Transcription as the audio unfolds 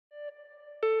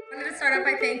wanted to start out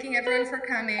by thanking everyone for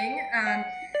coming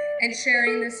and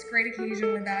sharing this great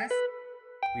occasion with us.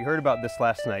 We heard about this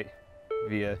last night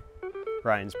via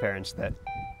Ryan's parents, that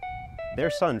their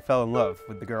son fell in love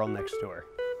with the girl next door.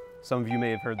 Some of you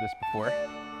may have heard this before.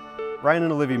 Ryan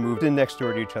and Olivia moved in next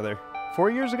door to each other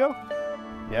 4 years ago?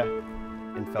 Yeah,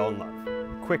 and fell in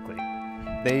love quickly.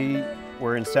 They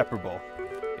were inseparable.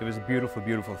 It was a beautiful,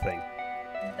 beautiful thing.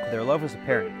 Their love was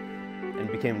apparent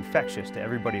and became infectious to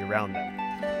everybody around them,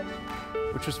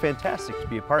 which was fantastic to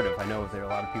be a part of. I know there are a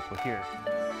lot of people here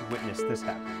who witnessed this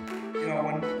happen. You know,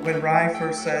 when Ryan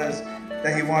first says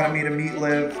that he wanted me to meet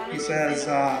Liv, he says,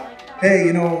 hey,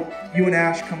 you know, you and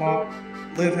Ash come up.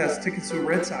 Liv has tickets to a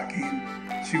Red Sox game.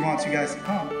 She wants you guys to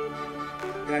come.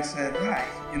 And I said, right,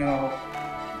 you know,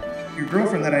 your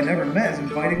girlfriend that I never met is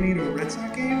inviting me to a Red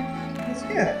Sox game? He goes,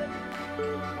 yeah.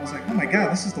 I was like, oh my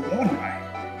God, this is the one, Ryan.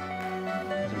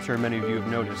 As I'm sure many of you have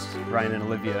noticed, Ryan and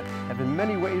Olivia have in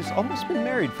many ways almost been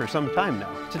married for some time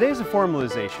now. Today is a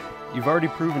formalization. You've already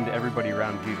proven to everybody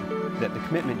around you that the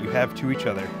commitment you have to each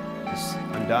other is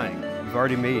undying. You've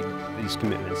already made these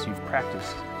commitments. You've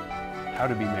practiced how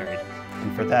to be married.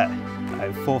 And for that, I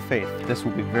have full faith this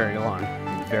will be a very long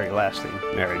and very lasting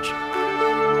marriage.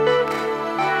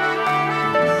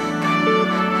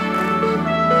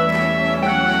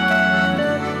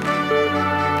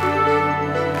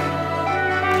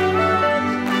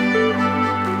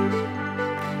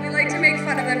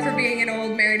 For being an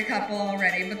old married couple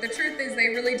already, but the truth is they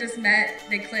really just met,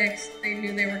 they clicked, they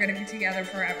knew they were going to be together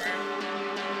forever.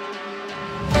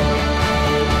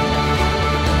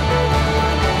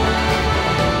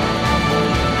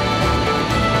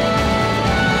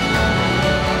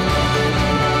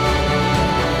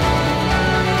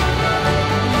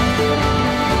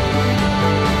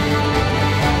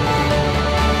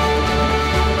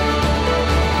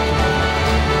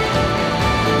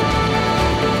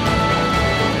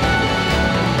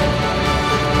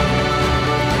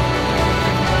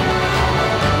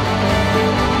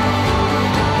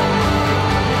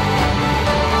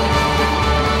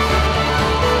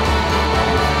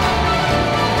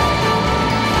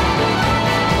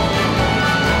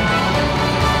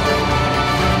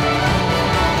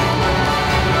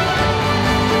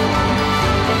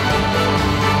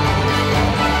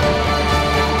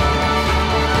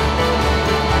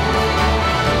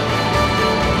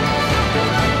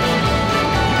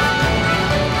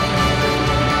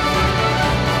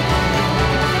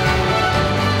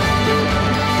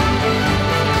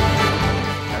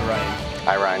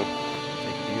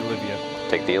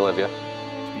 Take thee, Olivia.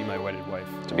 To be my wedded wife.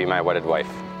 To be my wedded wife.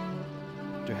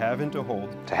 To have and to hold.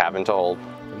 To have and to hold.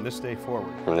 From this day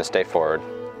forward. From this day forward.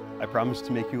 I promise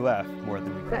to make you laugh more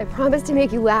than we cry. I promise to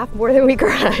make you laugh more than we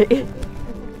cry.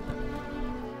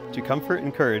 To comfort,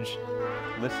 encourage,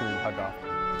 listen and hug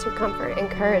often. To comfort,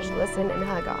 encourage, listen and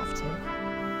hug often.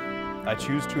 I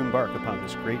choose to embark upon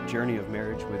this great journey of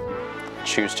marriage with you. I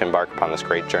choose to embark upon this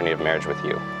great journey of marriage with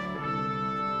you.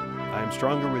 I am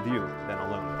stronger with you than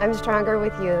alone. I'm stronger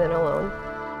with you than alone.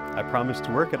 I promise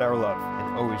to work at our love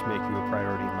and always make you a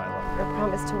priority in my life. I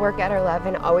promise to work at our love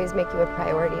and always make you a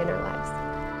priority in our lives.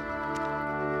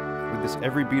 With this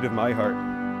every beat of my heart,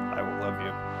 I will love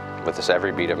you. With this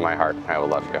every beat of my heart, I will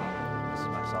love you. This is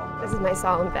my solemn vow. This is my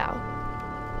solemn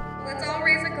vow. Let's all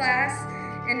raise a glass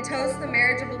and toast the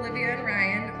marriage of Olivia and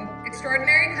Ryan, an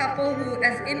extraordinary couple who,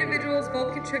 as individuals,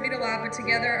 both contribute a lot, but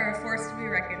together are a force to be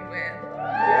reckoned with.